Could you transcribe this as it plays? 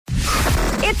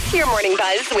It's your Morning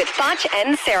Buzz with Foch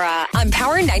and Sarah on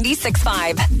Power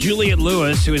 96.5. Juliette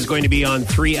Lewis, who is going to be on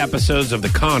 3 episodes of The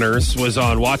Conners, was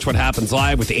on Watch What Happens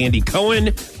Live with Andy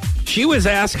Cohen. She was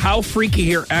asked how freaky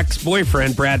her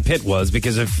ex-boyfriend, Brad Pitt, was,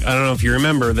 because I don't know if you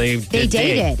remember, they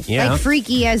dated. Yeah. Like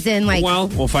freaky as in like... Well,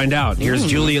 we'll find out. Here's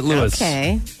Juliette Lewis.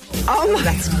 Okay. Oh,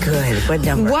 that's good. What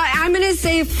number? What I'm going to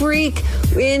say freak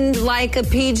in like a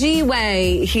PG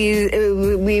way.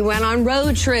 We went on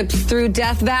road trips through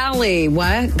Death Valley.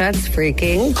 What? That's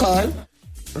freaking. Okay.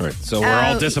 All right, so we're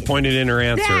all disappointed in her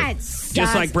answer.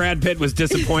 Just like Brad Pitt was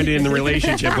disappointed in the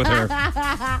relationship with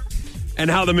her. And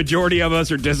how the majority of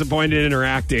us are disappointed in her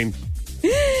acting.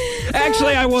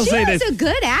 Actually, I will say this. She was a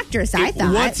good actress, I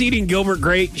thought. What's Eating Gilbert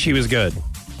Grape? She was good.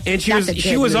 And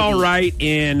she was all right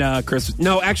in Christmas.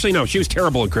 No, she was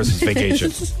terrible in Christmas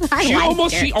Vacation.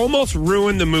 She almost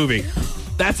ruined the movie.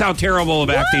 That's how terrible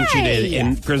of acting she did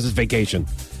in Christmas Vacation.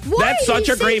 That's such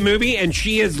a great movie, and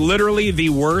she is literally the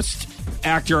worst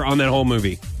actor on that whole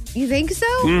movie. You think so?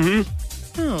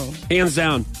 Mm-hmm. Oh. Hands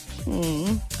down.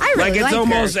 I really it's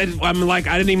almost, her. I'm like,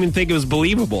 I didn't even think it was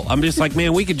believable. I'm just like,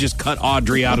 man, we could just cut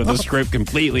Audrey out of the script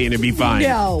completely and it'd be fine.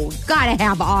 No, gotta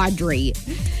have Audrey.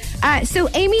 So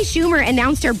Amy Schumer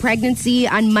announced her pregnancy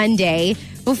on Monday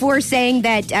before saying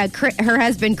that her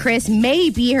husband Chris may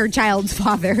be her child's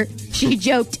father. She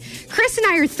joked, "Chris and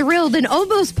I are thrilled and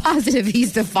almost positive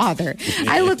he's the father.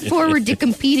 I look forward to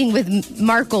competing with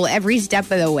Markle every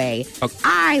step of the way." Okay.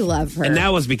 I love her. And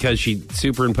that was because she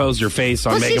superimposed her face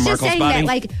on Meghan Markle's body? She's just saying that,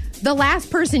 like, the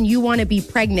last person you want to be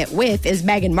pregnant with is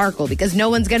Meghan Markle because no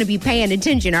one's going to be paying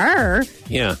attention to her.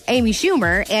 Yeah. Amy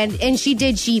Schumer. And she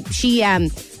did, she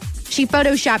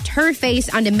photoshopped her face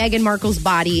onto Meghan Markle's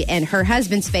body and her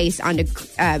husband's face onto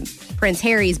Prince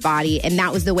Harry's body, and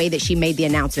that was the way that she made the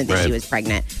announcement that she was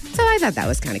pregnant. So I thought that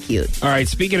was kind of cute. All right,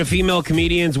 speaking of female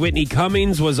comedians, Whitney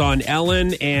Cummings was on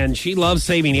Ellen, and she loves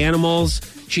saving animals.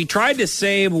 She tried to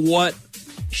save what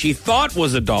she thought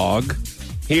was a dog.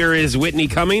 Here is Whitney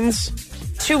Cummings.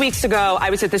 2 weeks ago, I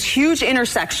was at this huge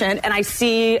intersection, and I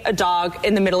see a dog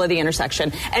in the middle of the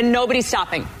intersection, and nobody's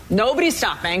stopping. Nobody's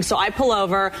stopping, so I pull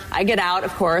over. I get out,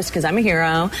 of course, because I'm a hero,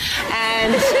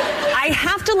 and I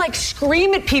have to,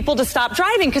 scream at people to stop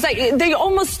driving, because they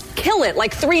almost kill it.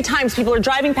 3 times people are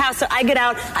driving past it. I get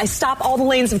out. I stop all the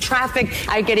lanes of traffic.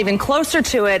 I get even closer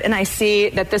to it, and I see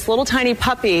that this little tiny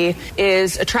puppy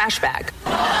is a trash bag.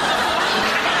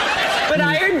 But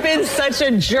I had been such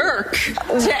a jerk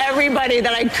to everybody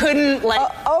that I couldn't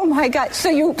oh my God! So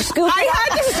you scooped? I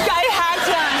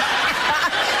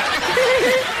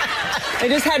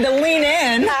just had to lean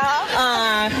in,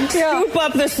 scoop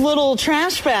up this little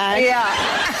trash bag. Yeah.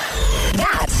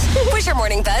 That was your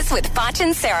Morning Buzz with Foch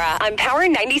and Sarah on Power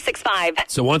 96.5.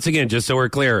 So once again, just so we're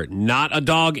clear, not a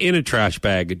dog in a trash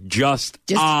bag, just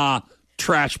a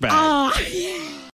trash bag.